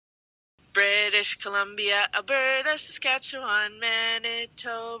British Columbia, Alberta, Saskatchewan,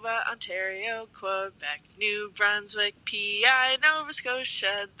 Manitoba, Ontario, Quebec, New Brunswick, PI, Nova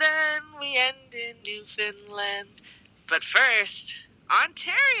Scotia, then we end in Newfoundland. But first,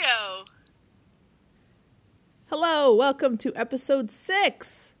 Ontario! Hello, welcome to episode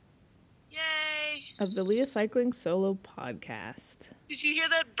 6 Yay! of the Leah Cycling Solo Podcast. Did you hear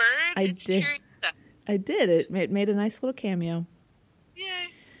that bird? I did. It made a nice little cameo. Yay.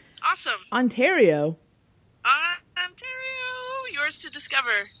 Awesome. Ontario. Ontario. Yours to discover.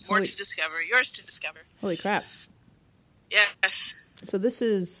 To discover. Yours to discover. Holy crap. Yes. So this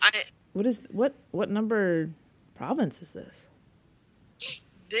is... What number province is this?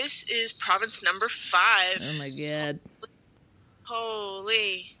 This is province number 5. Oh my god.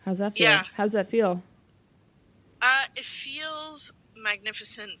 Holy. How's that feel? Yeah. How's that feel? It feels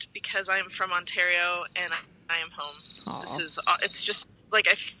magnificent because I am from Ontario and I am home. Aww. It's just like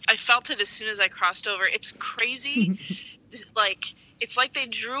I felt it as soon as I crossed over. It's crazy. It's like they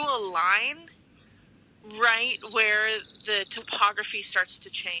drew a line right where the topography starts to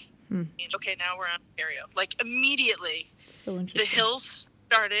change. Okay, now we're in Ontario. Like immediately. So interesting. The hills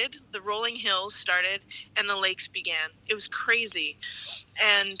started, the rolling hills started, and the lakes began. It was crazy.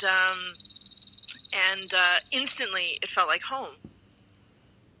 And instantly it felt like home.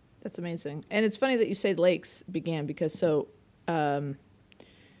 That's amazing. And it's funny that you say lakes began because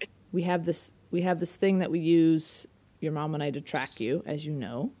we have this thing that we use, your mom and I, to track you, as you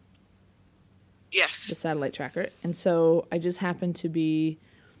know. Yes. The satellite tracker. And so I just happened to be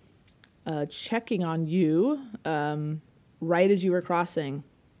checking on you right as you were crossing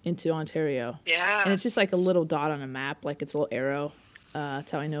into Ontario. Yeah. And it's just like a little dot on a map, like it's a little arrow.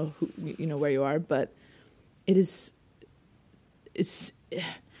 That's how I know where you are. But it's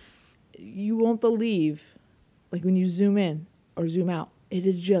you won't believe, like when you zoom in or zoom out, it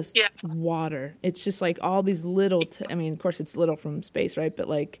is just water. It's just like all these little, of course it's little from space, right? But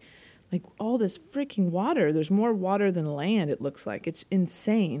like all this freaking water. There's more water than land, it looks like. It's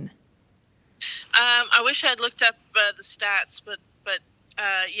insane. I wish I had looked up the stats, but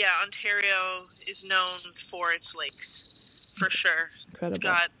Ontario is known for its lakes, for sure. Incredible.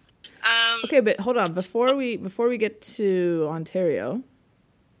 God. Okay, but hold on. Before we get to Ontario.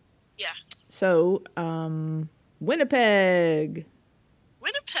 Yeah. So, Winnipeg.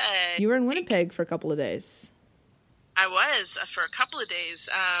 Winnipeg. You were in Winnipeg for a couple of days. I was for a couple of days.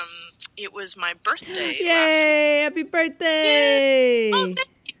 It was my birthday. Yay! Last week. Happy birthday! Yay. Oh, thank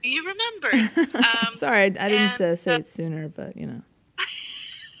you. You remembered. Sorry, I didn't say it sooner, but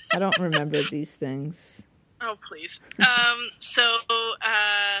I don't remember these things. Oh, please. So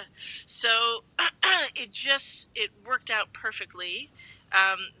it worked out perfectly.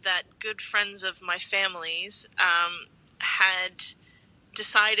 That good friends of my family's had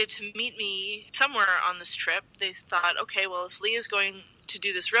decided to meet me somewhere on this trip. They thought, okay, well, if Leah's going to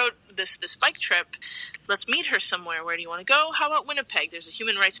do this bike trip, let's meet her somewhere. Where do you want to go? How about Winnipeg? There's a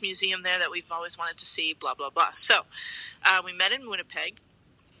human rights museum there that we've always wanted to see, blah, blah, blah. So we met in Winnipeg,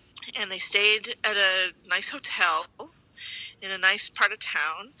 and they stayed at a nice hotel in a nice part of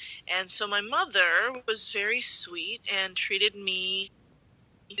town. And so my mother was very sweet and treated me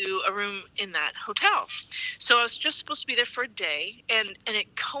to a room in that hotel. So I was just supposed to be there for a day, and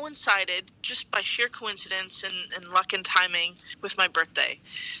it coincided just by sheer coincidence and luck and timing with my birthday.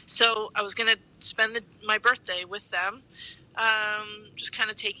 So I was going to spend my birthday with them, just kind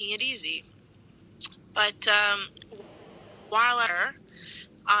of taking it easy. But while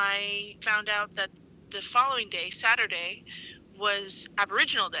I found out that the following day, Saturday, was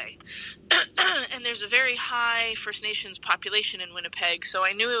Aboriginal Day. And there's a very high First Nations population in Winnipeg, so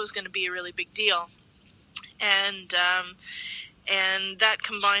I knew it was going to be a really big deal. And that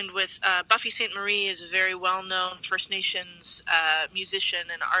combined with Buffy Sainte-Marie is a very well-known First Nations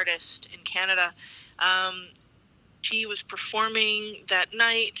musician and artist in Canada. She was performing that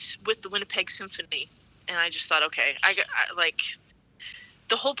night with the Winnipeg Symphony, and I just thought, okay,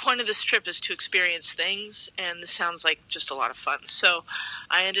 the whole point of this trip is to experience things, and this sounds like just a lot of fun. So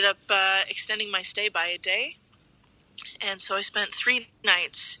I ended up extending my stay by a day, and so I spent 3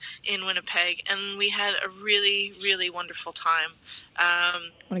 nights in Winnipeg, and we had a really, really wonderful time.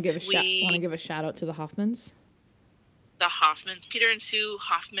 Want to give a shout out to the Hoffmans? The Hoffmans. Peter and Sue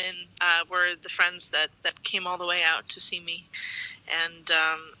Hoffman were the friends that came all the way out to see me, and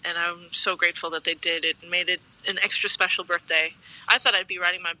I'm so grateful that they did. It made it an extra special birthday. I thought I'd be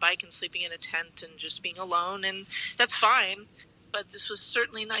riding my bike and sleeping in a tent and just being alone, and that's fine, but this was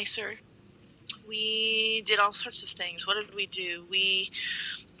certainly nicer. We did all sorts of things. What did we do? We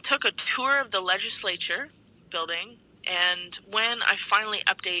took a tour of the legislature building And when I finally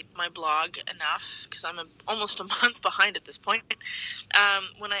update my blog enough, because I'm almost a month behind at this point,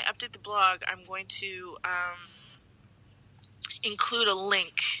 when I update the blog, I'm going to include a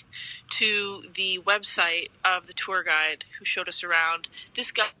link to the website of the tour guide who showed us around.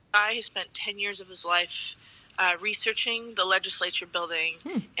 This guy has spent 10 years of his life researching the legislature building,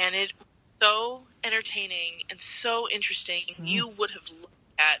 and it was so entertaining and so interesting. You would have looked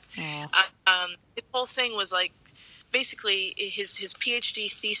at. The whole thing was like, basically his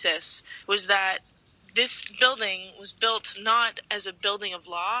PhD thesis was that this building was built not as a building of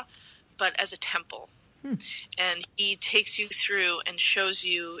law, but as a temple. And he takes you through and shows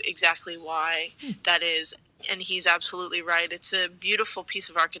you exactly why that is. And he's absolutely right. It's a beautiful piece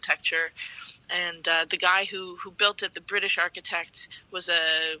of architecture. And the guy who built it, the British architect, was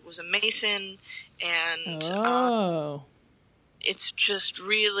a mason. And it's just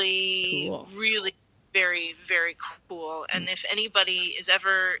really, cool. Really very, very cool. And if anybody is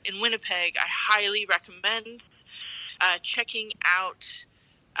ever in Winnipeg, I highly recommend checking out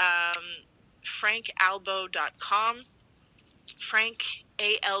frankalbo.com,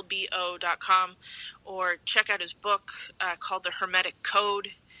 frankalbo.com, or check out his book called The Hermetic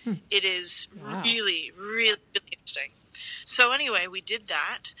Code. It is really, really, really interesting. So anyway, we did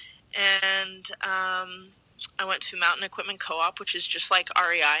that, and I went to Mountain Equipment Co-op, which is just like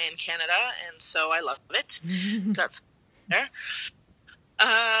REI in Canada, and so I love it. That's there.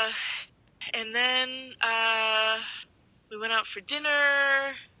 And then we went out for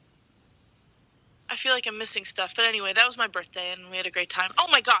dinner. I feel like I'm missing stuff, but anyway, that was my birthday, and we had a great time. Oh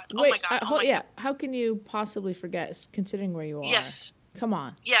my god! How can you possibly forget, considering where you are? Yes. Come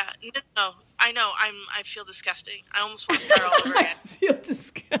on. Yeah. No, I know. I feel disgusting. I almost want to start all over again. I feel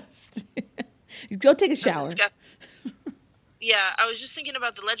disgusting. Go take a shower. Yeah, I was just thinking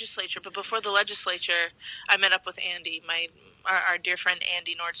about the legislature, but before the legislature, I met up with Andy, our dear friend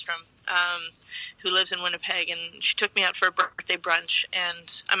Andy Nordstrom, who lives in Winnipeg, and she took me out for a birthday brunch,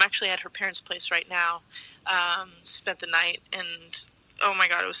 and I'm actually at her parents' place right now. Spent the night, and oh my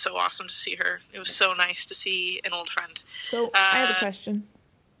god, it was so awesome to see her. It was so nice to see an old friend. So I have a question.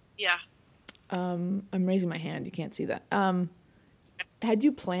 Yeah. I'm raising my hand. You can't see that. Had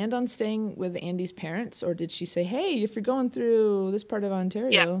you planned on staying with Andy's parents, or did she say, hey, if you're going through this part of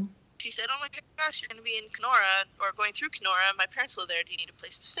Ontario... Yeah. She said, oh my gosh, you're going to be in Kenora, or going through Kenora. My parents live there. Do you need a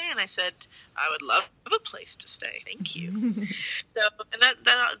place to stay? And I said, I would love a place to stay. Thank you. So, and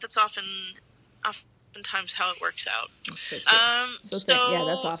that's oftentimes how it works out. Yeah,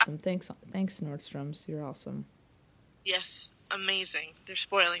 that's awesome. Thanks, Nordstrom's. You're awesome. Yes, amazing. They're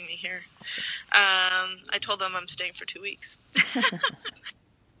spoiling me here. Awesome. I told them I'm staying for 2 weeks.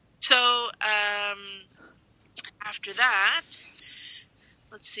 So, after that...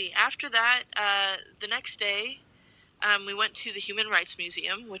 Let's see. After that, the next day, we went to the Human Rights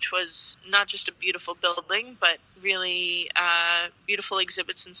Museum, which was not just a beautiful building, but really beautiful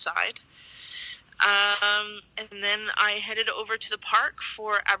exhibits inside. And then I headed over to the park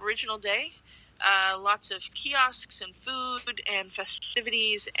for Aboriginal Day. Lots of kiosks and food and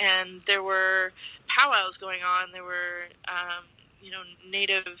festivities, and there were powwows going on. There were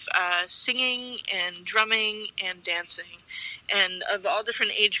native singing and drumming and dancing, and of all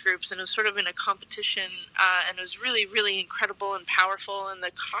different age groups, and it was sort of in a competition, and it was really, really incredible and powerful, and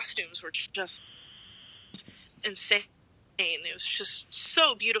the costumes were just insane. It was just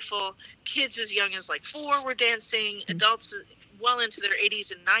so beautiful. Kids as young as 4 were dancing, adults well into their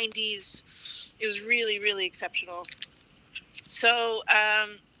 80s and 90s. It was really, really exceptional. So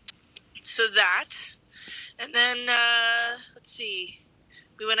that... And then, let's see,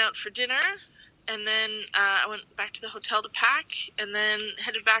 we went out for dinner, and then I went back to the hotel to pack, and then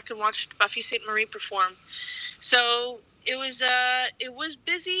headed back and watched Buffy Sainte-Marie perform. So it was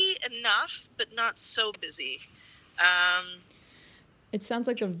busy enough, but not so busy. It sounds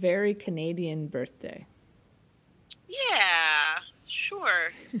like a very Canadian birthday. Yeah,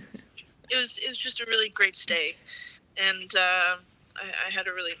 sure. It was just a really great stay, and I had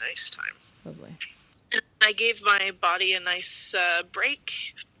a really nice time. Lovely. I gave my body a nice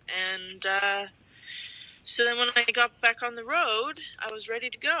break, and so then when I got back on the road, I was ready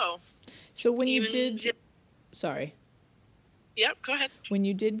to go. So when you did... Sorry. Yep, go ahead. When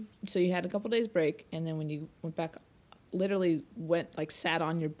you did... So you had a couple days break, and then when you went back, literally sat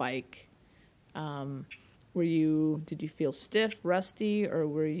on your bike, did you feel stiff, rusty, or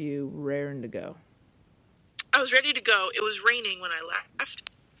were you raring to go? I was ready to go. It was raining when I left.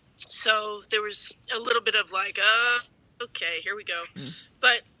 So there was a little bit of okay, here we go.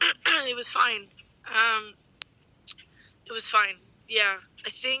 But it was fine. It was fine. Yeah,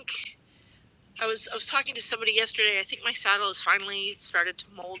 I think I was talking to somebody yesterday. I think my saddle has finally started to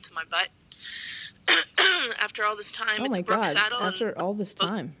mold to my butt. After all this time, it's a Brooke saddle. After all this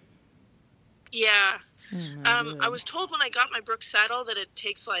time. Yeah. Oh, I was told when I got my Brooke saddle that it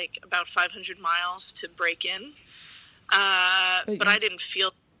takes like about 500 miles to break in. But I didn't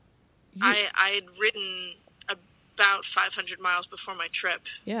feel... I had ridden about 500 miles before my trip.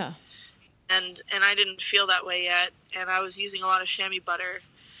 Yeah. And I didn't feel that way yet. And I was using a lot of chamois butter.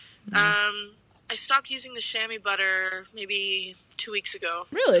 I stopped using the chamois butter maybe 2 weeks ago.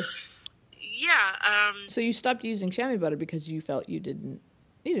 Really? Yeah. So you stopped using chamois butter because you felt you didn't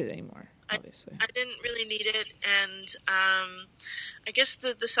need it anymore, obviously. I didn't really need it, and I guess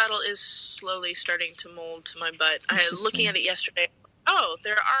the saddle is slowly starting to mold to my butt. I was looking at it yesterday. Oh,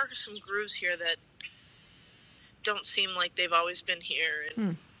 there are some grooves here that don't seem like they've always been here.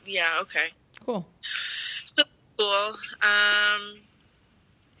 And yeah, okay. Cool. So cool.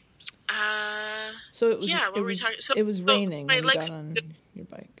 So it was. Yeah, what were we talking? So it was raining when you got on your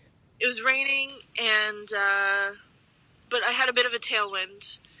bike. It was raining, and but I had a bit of a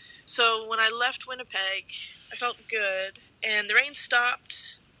tailwind. So when I left Winnipeg, I felt good, and the rain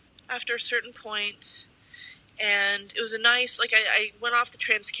stopped after a certain point, and it was a nice, like I went off the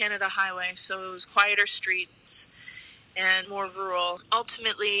Trans-Canada Highway, so it was quieter street and more rural.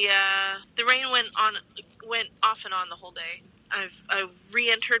 Ultimately, the rain went off and on the whole day. I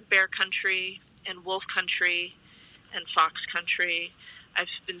re-entered bear country and wolf country and fox country. I've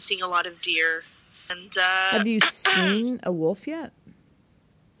been seeing a lot of deer. And have you seen a wolf yet?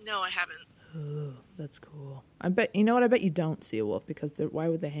 No, I haven't. Oh, that's cool. I bet you don't see a wolf because why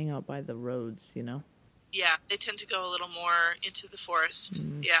would they hang out by the roads, you know? Yeah, they tend to go a little more into the forest.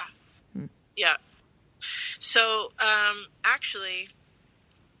 Yeah. Yeah. So, actually,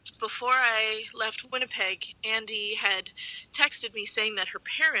 before I left Winnipeg, Andy had texted me saying that her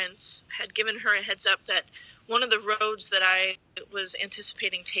parents had given her a heads up that one of the roads that I was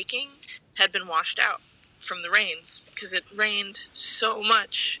anticipating taking had been washed out from the rains because it rained so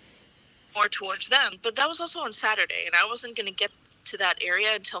much more towards them. But that was also on Saturday, and I wasn't going to get to that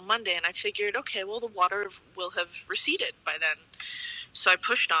area until Monday, and I figured, okay, well, the water will have receded by then. So I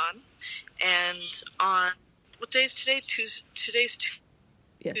pushed on, and on, what day is today? Today's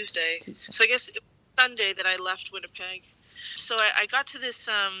Tuesday. So I guess it was Sunday that I left Winnipeg. So I got to this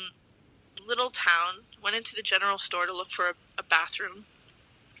little town, went into the general store to look for a bathroom,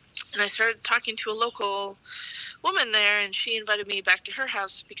 and I started talking to a local woman there, and she invited me back to her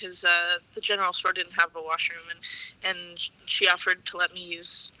house because the general store didn't have a washroom, and she offered to let me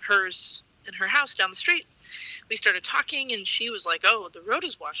use hers in her house down the street. We started talking, and she was like, oh, the road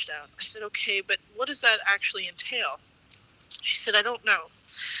is washed out. I said, okay, but what does that actually entail? She said, I don't know.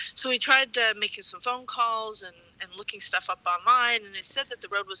 So we tried making some phone calls and looking stuff up online, and it said that the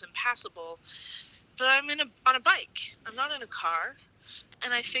road was impassable. But I'm on a bike. I'm not in a car.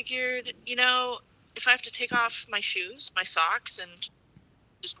 And I figured, if I have to take off my shoes, my socks, and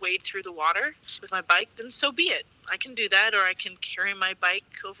just wade through the water with my bike, then so be it. I can do that, or I can carry my bike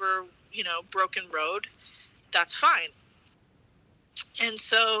over, broken road. That's fine. And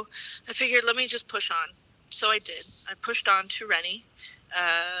so I figured, let me just push on. So I did. I pushed on to Rennie,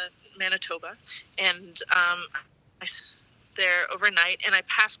 Manitoba, and I was there overnight, and I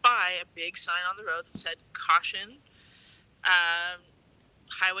passed by a big sign on the road that said, caution,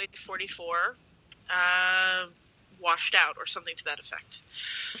 Highway 44, washed out, or something to that effect.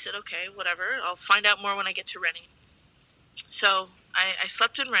 I said, okay, whatever. I'll find out more when I get to Rennie. So I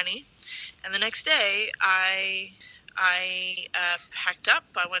slept in Rennie, and the next day I packed up.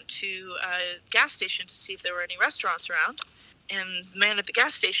 I went to a gas station to see if there were any restaurants around. And the man at the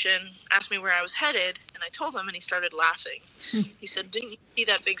gas station asked me where I was headed, and I told him, and he started laughing. He said, didn't you see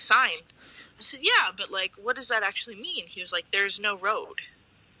that big sign? I said, yeah, but, what does that actually mean? He was like, there's no road.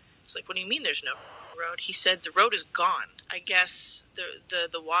 I was like, what do you mean there's no road? He said, the road is gone. I guess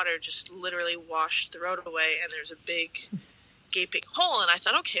the water just literally washed the road away, and there's a big gaping hole. And I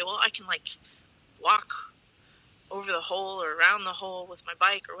thought, okay, well, I can, walk over the hole or around the hole with my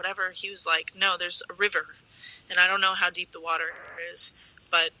bike or whatever. He was like, no, there's a river. And I don't know how deep the water is,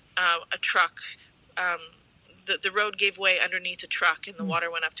 but a truck, the road gave way underneath a truck, and the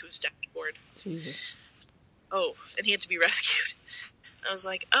water went up to his dashboard. Jesus. Oh, and he had to be rescued. I was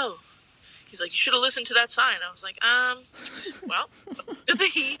like, oh. He's like, you should have listened to that sign. I was like, well,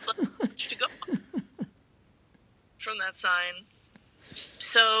 he to go from that sign.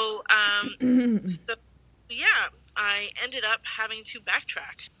 So, yeah, I ended up having to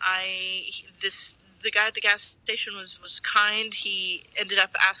backtrack. The guy at the gas station was kind. He ended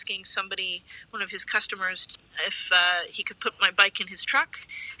up asking one of his customers, if he could put my bike in his truck.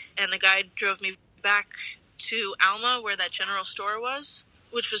 and the guide drove me back to Alma, where that general store was,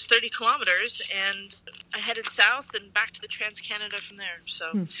 which was 30 kilometers, and I headed south and back to the Trans-Canada from there.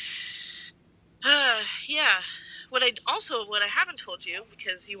 So, yeah. What I haven't told you,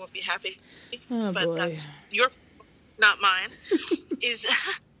 because you won't be happy, but boy. That's your, not mine, is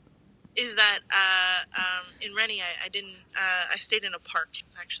that in Rennie, I stayed in a park.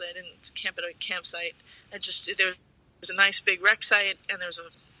 Actually, I didn't camp at a campsite. There was a nice big rec site, and there was a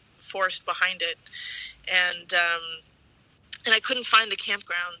forest behind it, and I couldn't find the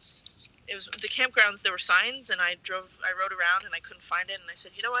campgrounds. It was the campgrounds. There were signs, and I rode around, and I couldn't find it. And I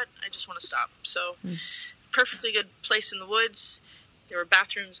said, you know what? I just want to stop. So, perfectly good place in the woods. There were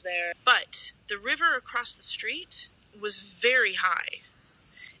bathrooms there, but the river across the street was very high,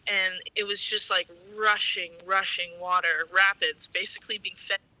 and it was just like rushing water, rapids, basically being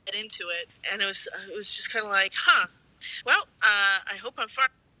fed into it. And it was just kind of like, well, I hope I'm far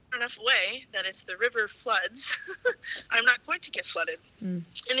enough away that if the river floods, I'm not going to get flooded. In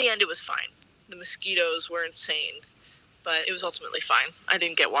the end, it was fine. The mosquitoes were insane, but it was ultimately fine. I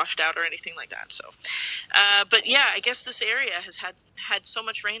didn't get washed out or anything like that. So, but yeah, I guess this area has had so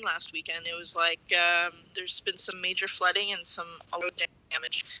much rain last weekend. It was like there's been some major flooding and some road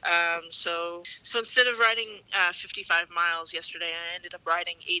damage. So instead of riding 55 miles yesterday, I ended up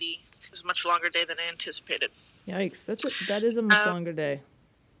riding 80. It was a much longer day than I anticipated. Yikes! That is a much longer day.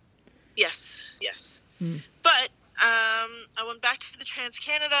 Yes. But I went back to the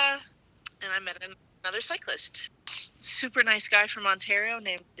Trans-Canada, and I met another cyclist. Super nice guy from Ontario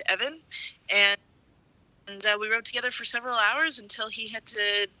named Evan, and we rode together for several hours until he had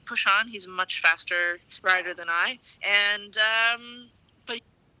to push on. He's a much faster rider than I, and but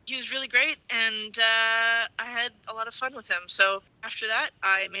he was really great, and I had a lot of fun with him. So after that,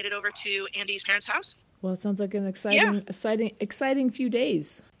 I made it over to Andy's parents' house. Well, it sounds like an exciting few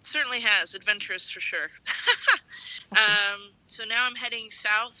days. Certainly has. Adventurous for sure. Awesome. So now I'm heading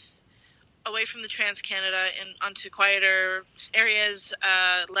south, away from the Trans-Canada and onto quieter areas,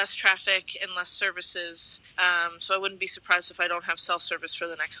 less traffic and less services. So I wouldn't be surprised if I don't have self-service for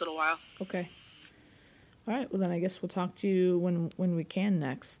the next little while. Okay. All right. Well, then I guess we'll talk to you when we can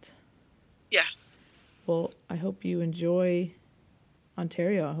next. Yeah. Well, I hope you enjoy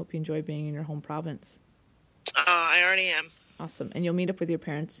Ontario. I hope you enjoy being in your home province. I already am. Awesome. And you'll meet up with your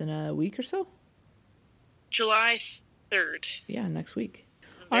parents in a week or so? July 3rd. Yeah, next week.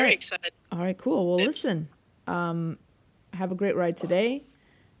 I'm very excited. All right, cool. Well, listen, have a great ride today.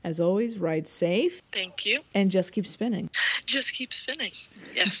 As always, ride safe. Thank you. And just keep spinning. Just keep spinning.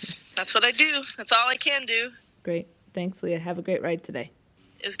 Yes, that's what I do. That's all I can do. Great. Thanks, Leah. Have a great ride today.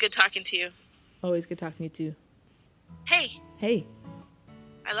 It was good talking to you. Always good talking to you too. Hey. Hey.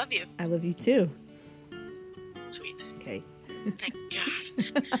 I love you. I love you too. Sweet. Okay. Thank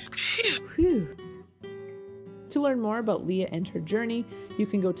God. Phew. To learn more about Leah and her journey, you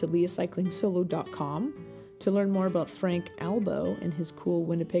can go to leahcyclingsolo.com. To learn more about Frank Albo and his cool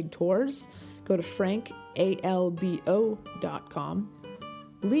Winnipeg tours, go to frankalbo.com.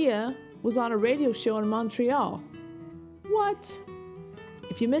 Leah was on a radio show in Montreal. What?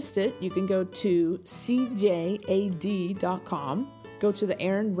 If you missed it, you can go to cjad.com. Go to the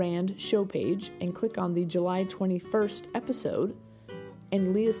Aaron Rand show page and click on the July 21st episode.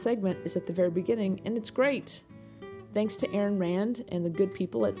 And Leah's segment is at the very beginning, and it's great. Thanks to Aaron Rand and the good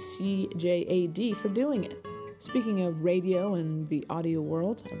people at CJAD for doing it. Speaking of radio and the audio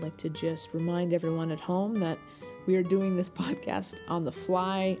world, I'd like to just remind everyone at home that we are doing this podcast on the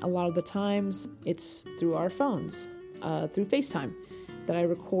fly. A lot of the times, it's through our phones, through FaceTime, that I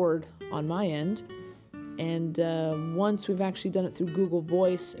record on my end. And once we've actually done it through Google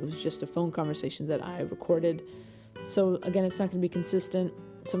Voice, it was just a phone conversation that I recorded. So again, it's not going to be consistent.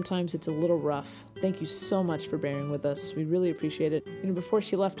 Sometimes it's a little rough. Thank you so much for bearing with us. We really appreciate it. Before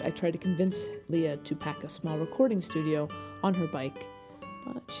she left, I tried to convince Leah to pack a small recording studio on her bike,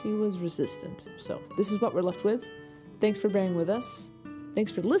 but she was resistant. So this is what we're left with. Thanks for bearing with us.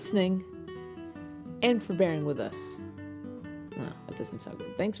 Thanks for listening and for bearing with us. No, that doesn't sound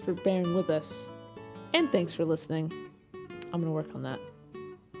good. Thanks for bearing with us. And thanks for listening. I'm going to work on that.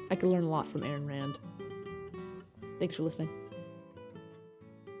 I could learn a lot from Aaron Rand. Thanks for listening.